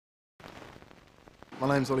My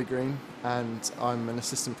name's Olly and I'm an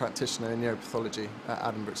assistant practitioner in Neuropathology at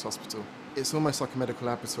Addenbrooke's Hospital. It's almost like a medical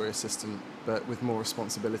laboratory assistant, but with more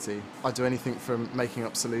responsibility. I do anything from making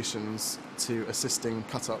up solutions to assisting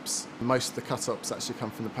cut-ups. Most of the cut-ups actually come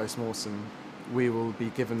from the post-mortem. We will be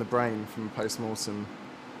given the brain from the post-mortem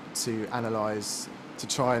to analyse, to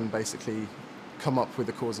try and basically come up with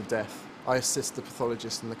the cause of death. I assist the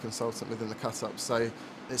pathologist and the consultant within the cut-up, so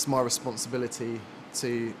it's my responsibility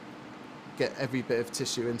to get every bit of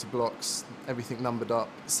tissue into blocks, everything numbered up,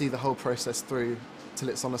 see the whole process through till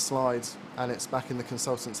it's on a slide and it's back in the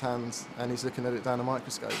consultant's hands and he's looking at it down a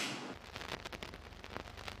microscope.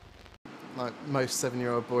 Like most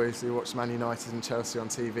 7-year-old boys who watch Man United and Chelsea on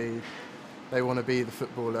TV, they want to be the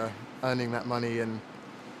footballer, earning that money and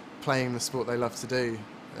playing the sport they love to do.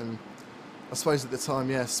 And I suppose at the time,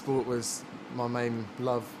 yeah, sport was my main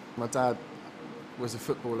love. My dad was a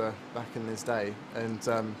footballer back in his day,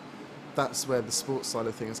 and that's where the sports side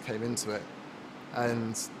of things came into it.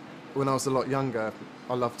 And when I was a lot younger,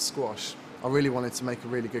 I loved squash. I really wanted to make a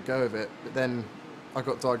really good go of it, but then I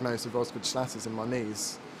got diagnosed with Osgood-Schlatter's in my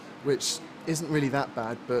knees, which isn't really that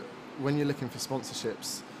bad, but when you're looking for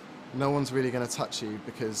sponsorships, no one's really going to touch you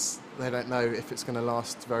because they don't know if it's going to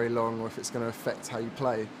last very long or if it's going to affect how you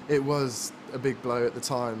play. It was a big blow at the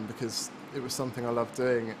time because it was something I loved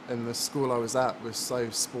doing, and the school I was at was so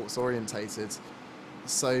sports orientated.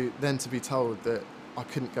 So then to be told that I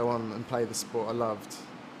couldn't go on and play the sport I loved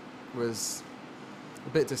was a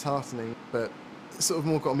bit disheartening, but it sort of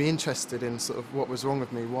more got me interested in sort of what was wrong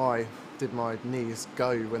with me. Why did my knees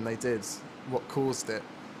go when they did? What caused it?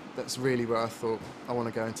 That's really where I thought I want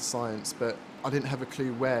to go into science, but I didn't have a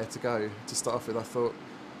clue where to go to start off with. I thought,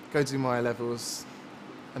 go do my A-levels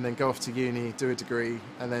and then go off to uni, do a degree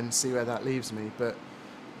and then see where that leaves me, but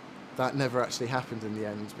that never actually happened in the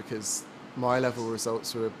end because my A-level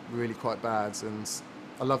results were really quite bad, and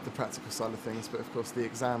I love the practical side of things, but of course the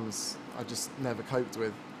exams I just never coped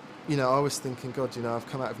with. You know, I was thinking, God, you know, I've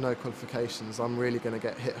come out of no qualifications, I'm really going to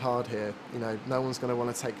get hit hard here. You know, no one's going to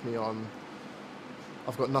want to take me on.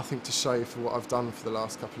 I've got nothing to show for what I've done for the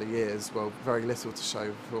last couple of years. Well, very little to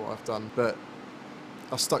show for what I've done, but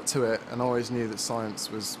I stuck to it and I always knew that science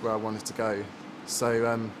was where I wanted to go.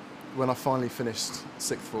 So when I finally finished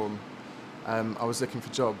sixth form, I was looking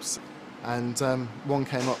for jobs, and one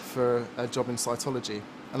came up for a job in cytology,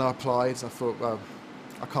 and I applied. I thought, well,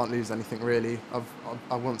 I can't lose anything really.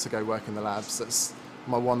 I want to go work in the labs. That's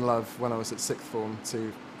my one love when I was at sixth form,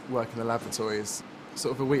 to work in the laboratories.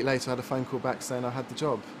 Sort of a week later I had a phone call back saying I had the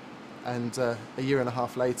job, and a year and a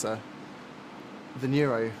half later the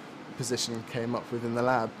neuro position came up within the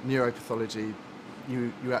lab. Neuropathology,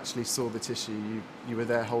 you actually saw the tissue, you were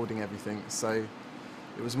there holding everything, so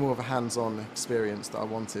it was more of a hands-on experience that I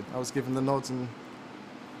wanted. I was given the nod and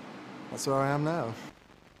that's where I am now.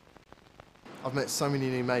 I've met so many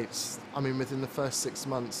new mates. I mean, within the first 6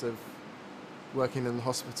 months of working in the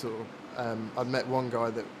hospital, I'd met one guy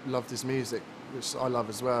that loved his music, which I love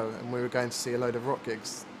as well, and we were going to see a load of rock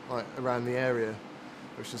gigs like around the area,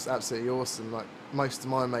 which was absolutely awesome. Like, most of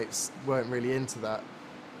my mates weren't really into that,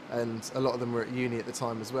 and a lot of them were at uni at the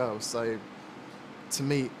time as well, so to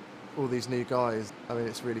meet all these new guys, I mean,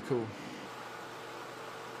 it's really cool.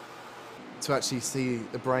 To actually see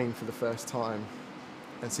the brain for the first time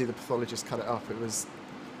and see the pathologist cut it up, it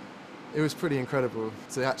was pretty incredible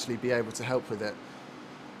to actually be able to help with it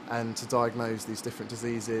and to diagnose these different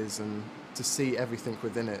diseases and to see everything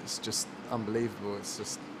within it. It's just unbelievable. It's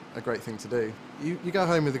just a great thing to do. You go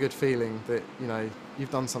home with a good feeling that, you know,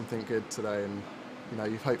 you've done something good today and, you know,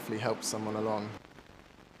 you've hopefully helped someone along.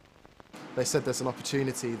 They said there's an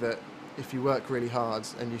opportunity that if you work really hard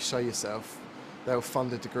and you show yourself, they'll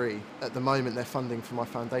fund a degree. At the moment they're funding for my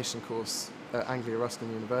foundation course at Anglia Ruskin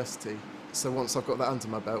University. So once I've got that under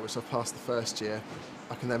my belt, which I've passed the first year,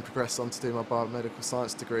 I can then progress on to do my biomedical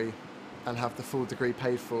science degree and have the full degree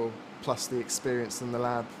paid for, plus the experience in the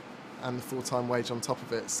lab and the full-time wage on top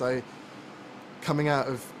of it. So coming out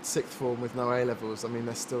of sixth form with no A-levels, I mean,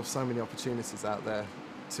 there's still so many opportunities out there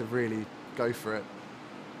to really go for it.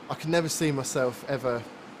 I could never see myself ever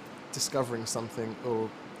discovering something or,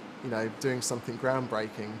 you know, doing something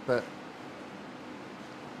groundbreaking, but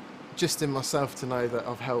just in myself to know that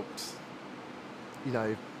I've helped, you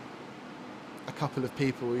know, a couple of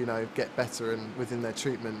people, you know, get better and within their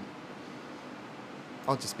treatment,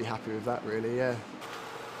 I'll just be happy with that really, yeah.